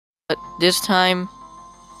But this time,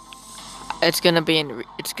 it's gonna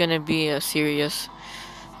be serious.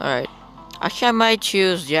 All right. Actually, I might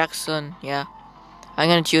choose Jackson. Yeah, I'm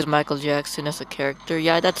gonna choose Michael Jackson as a character.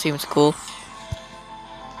 Yeah, that seems cool.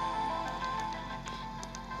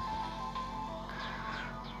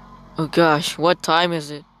 Oh gosh, what time is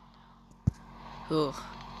it? Ugh.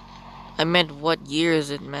 I meant what year is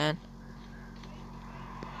it, man?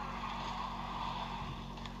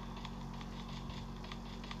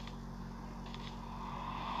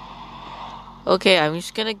 Okay, I'm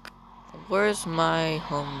just gonna. Where's my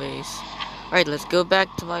home base? Alright, let's go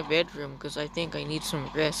back to my bedroom because I think I need some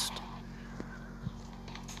rest.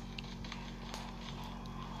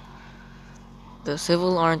 The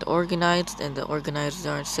civil aren't organized and the organized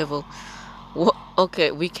aren't civil. What?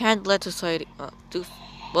 Okay, we can't let society. Do.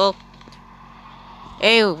 Well,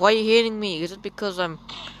 hey, why are you hitting me? Is it because I'm.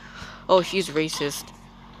 Oh, she's racist.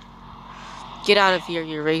 Get out of here,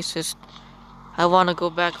 you're racist. I wanna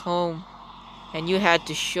go back home. And you had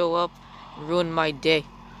to show up and ruin my day.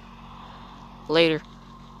 Later.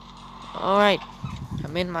 Alright,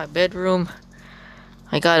 I'm in my bedroom.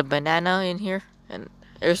 I got a banana in here. And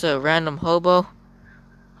there's a random hobo.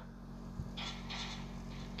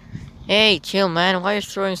 Hey, chill, man. Why are you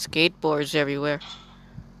throwing skateboards everywhere?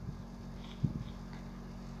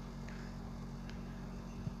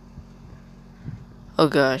 Oh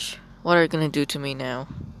gosh, what are you gonna do to me now?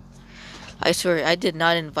 I swear, I did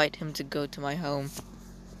not invite him to go to my home.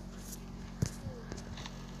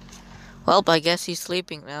 Well, I guess he's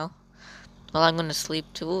sleeping now. Well, I'm gonna sleep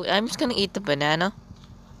too. I'm just gonna eat the banana.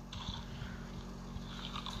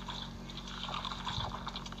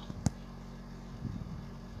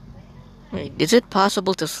 Wait, is it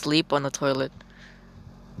possible to sleep on the toilet?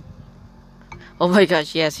 Oh my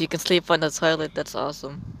gosh, yes, you can sleep on the toilet. That's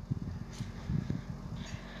awesome.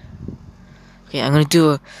 Okay, I'm gonna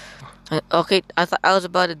do a. Okay, I thought I was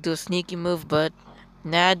about to do a sneaky move, but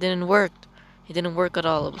nah, it didn't work. It didn't work at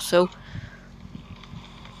all. So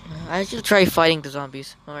I should try fighting the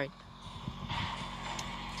zombies. All right.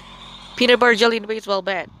 Peanut butter jelly and baseball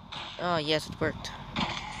bat. Oh yes, it worked.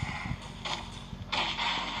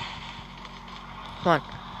 Come on.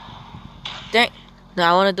 Dang. No,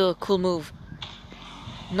 I want to do a cool move.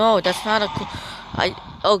 No, that's not a cool. I.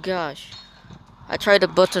 Oh gosh. I tried to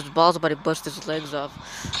bust his balls, but it busted his legs off.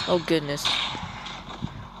 Oh goodness.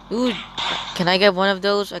 Ooh. Can I get one of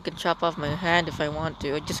those? I can chop off my hand if I want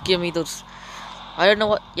to. Just give me those. I don't know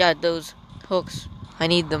what. Yeah, those hooks. I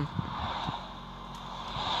need them.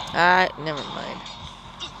 Ah, never mind.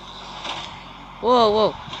 Whoa,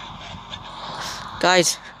 whoa.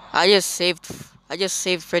 Guys, I just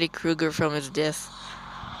saved Freddy Krueger from his death.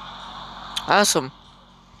 Awesome.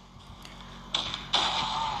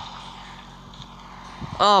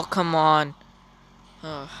 Oh, come on.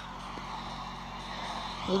 Oh.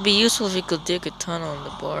 It would be useful if you could dig a tunnel in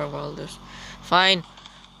the bar while there's... Fine.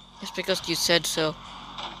 Just because you said so.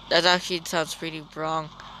 That actually sounds pretty wrong.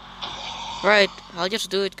 Right, I'll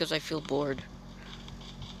just do it because I feel bored.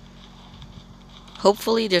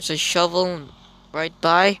 Hopefully there's a shovel right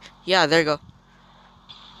by. Yeah, there you go.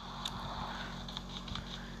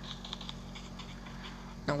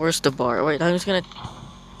 Now where's the bar? Wait, I'm just gonna...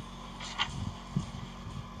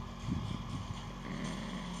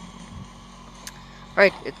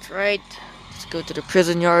 Right, it's right. Let's go to the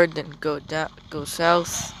prison yard, then go down, go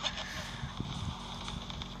south.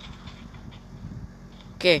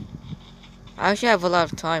 Okay. I actually have a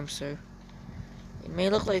lot of time, so... It may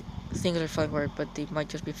look like things are falling apart, but they might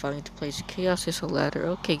just be falling into place. Chaos is a ladder.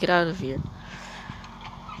 Okay, get out of here.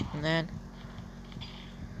 And then...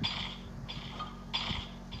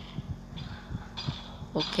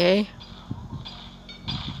 Okay.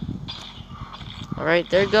 Alright,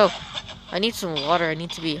 there you go. I need some water. I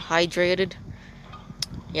need to be hydrated.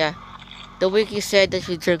 Yeah. The wiki said that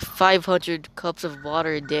you drink 500 cups of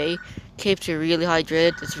water a day. Keeps you really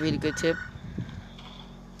hydrated. It's a really good tip.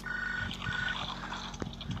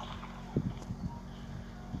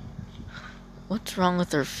 What's wrong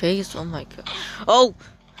with her face? Oh my god. Oh!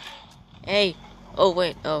 Hey! Oh,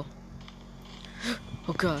 wait. Oh.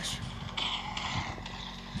 Oh gosh.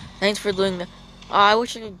 Thanks for doing that. Oh, I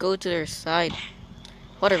wish I could go to their side.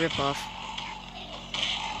 What a ripoff.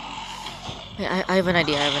 Hey, I have an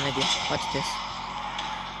idea. I have an idea. Watch this.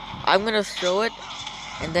 I'm gonna throw it,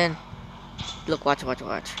 and then... Look, watch, watch,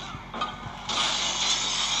 watch.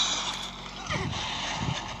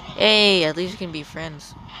 Hey, at least we can be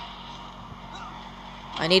friends.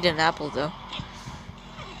 I need an apple, though.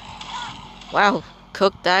 Wow,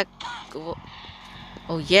 cook that.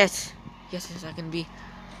 Oh, yes. Yes, yes, I can be.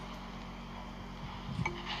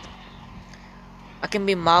 I can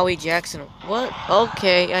be Maui Jackson. What?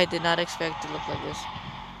 Okay, I did not expect to look like this.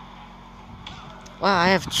 Wow, I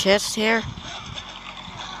have chest hair?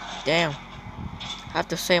 Damn. I have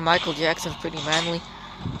to say Michael Jackson's pretty manly.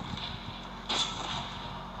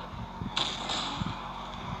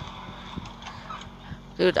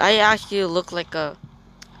 Dude, I actually look like a...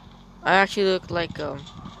 I actually look like a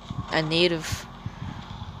native.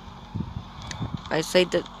 I say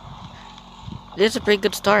that... This is a pretty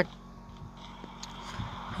good start.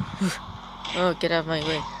 Oh, get out of my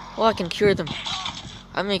way. Oh, I can cure them.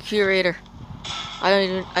 I'm a curator.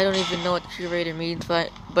 I don't even know what curator means,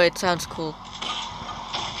 but it sounds cool.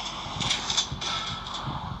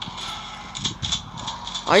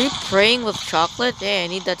 Are you praying with chocolate? Hey, I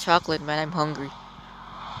need that chocolate, man. I'm hungry.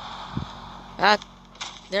 Ah,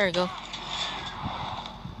 there you go.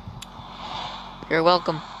 You're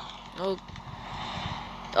welcome. Oh,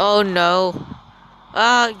 oh no.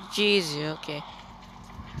 Ah, jeez. Okay.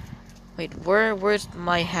 Wait, where's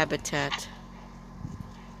my habitat?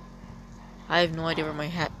 I have no idea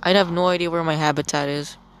where my habitat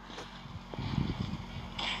is.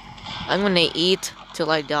 I'm gonna eat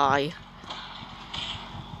till I die.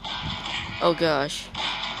 Oh gosh.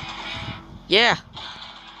 Yeah.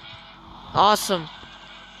 Awesome.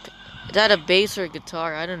 Is that a bass or a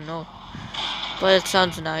guitar? I don't know. But it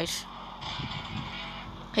sounds nice.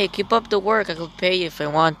 Hey, keep up the work. I could pay you if I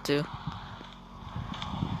want to.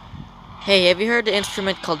 Hey, have you heard the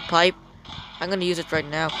instrument called pipe? I'm gonna use it right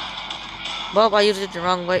now. Well, I used it the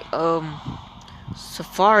wrong way.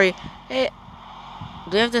 Safari. Hey,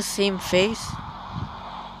 do we have the same face?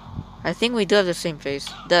 I think we do have the same face.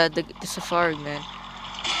 The Safari man.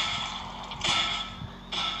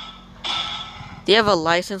 Do you have a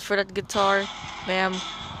license for that guitar, ma'am?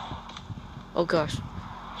 Oh gosh.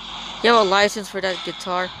 You have a license for that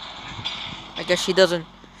guitar? I guess she doesn't.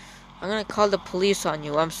 I'm gonna call the police on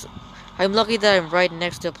you. I'm lucky that I'm right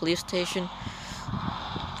next to a police station.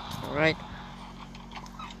 Alright.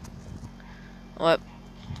 What?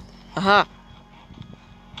 Aha!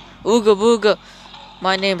 Ooga booga!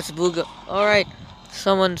 My name is Booga. Alright.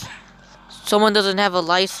 Someone doesn't have a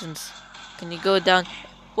license. Can you go down?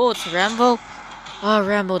 Oh, it's Rambo? Oh,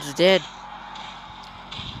 Rambo's dead.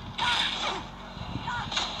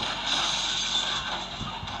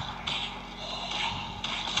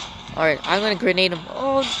 Alright, I'm gonna grenade him.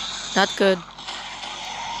 Oh, not good.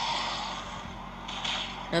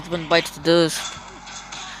 That's when bites the dust.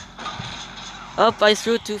 Oh, I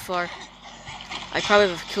threw it too far. I probably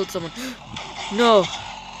have killed someone. No!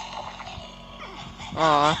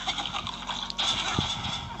 Aw.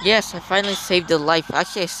 Yes, I finally saved a life.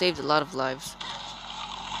 Actually, I saved a lot of lives.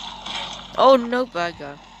 Oh no, bad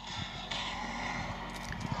guy.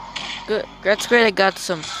 Good. That's great. I got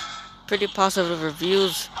some pretty positive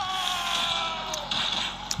reviews.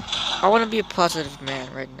 I want to be a positive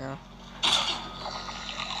man right now.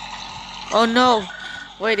 Oh no!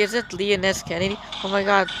 Wait, is it Leon S. Kennedy? Oh my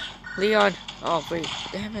god. Leon. Oh wait,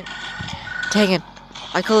 damn it. Dang it.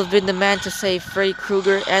 I could have been the man to save Freddy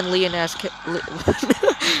Krueger and Leon S.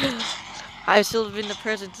 I should have been the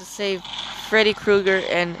person to save Freddy Krueger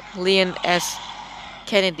and Leon S.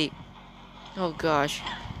 Kennedy. Oh gosh.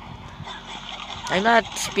 I'm not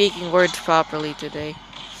speaking words properly today.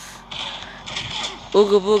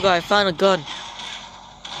 Ooga booga, I found a gun.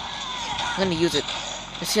 I'm gonna use it.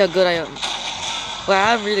 Let's see how good I am.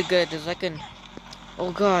 Wow, I'm really good at this. I can...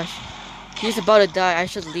 Oh gosh. He's about to die. I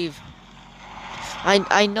should leave.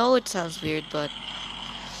 I know it sounds weird, but...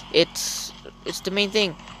 It's the main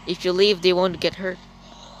thing. If you leave, they won't get hurt.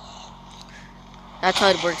 That's how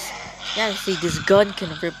it works. Yeah, see, this gun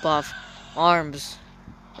can rip off arms.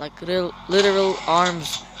 Like literal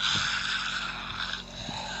arms.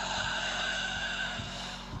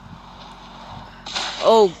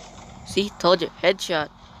 Oh, see, told you, headshot.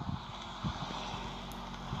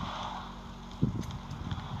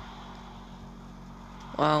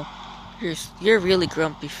 Wow, you're really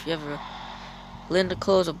grumpy if you ever. Linda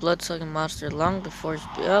Close, a blood-sucking monster long before it's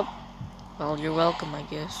up. Well, you're welcome, I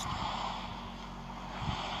guess.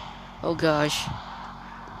 Oh gosh.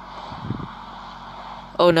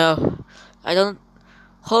 Oh no, I don't.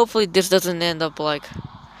 Hopefully, this doesn't end up like.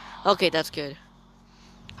 Okay, that's good.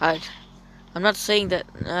 I'm not saying that.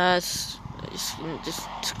 Just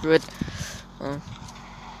screw it.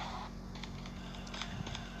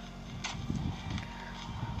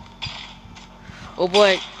 Oh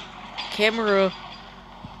boy, camera.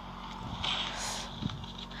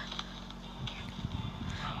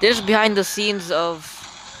 This is behind the scenes of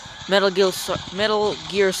Metal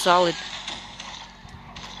Gear Solid.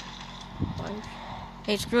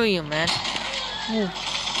 Hey, screw you, man.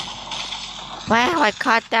 Wow, I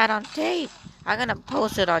caught that on tape. I'm gonna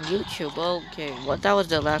post it on YouTube. Okay, what? That was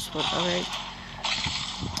the last one. Alright.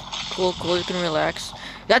 Cool, cool. You can relax.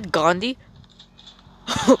 That Gandhi?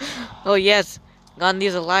 Oh, yes.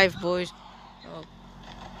 Gandhi's alive, boys. Oh,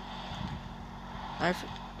 I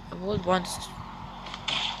would want.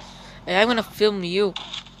 Hey, I'm gonna film you.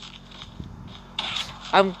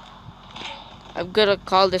 I'm I'm gonna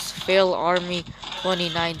call this Fail Army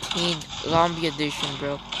 2019 Zombie Edition,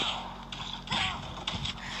 bro.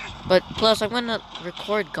 But plus, I'm gonna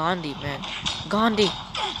record Gandhi, man. Gandhi,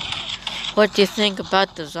 what do you think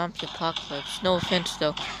about the zombie apocalypse? No offense,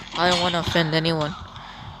 though. I don't want to offend anyone.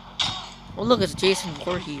 Oh, look, it's Jason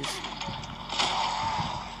Voorhees.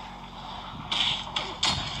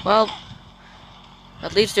 Well,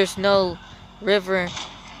 at least there's no river.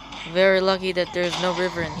 Very lucky that there's no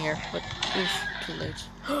river in here. But oof, too late.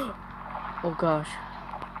 Oh gosh.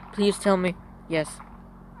 Please tell me. Yes.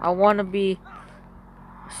 I want to be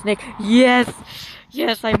Snake. Yes!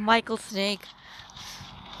 Yes, I'm Michael Snake.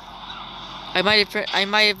 I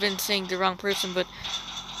might have been saying the wrong person, but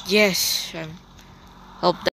yes, I'm. Hope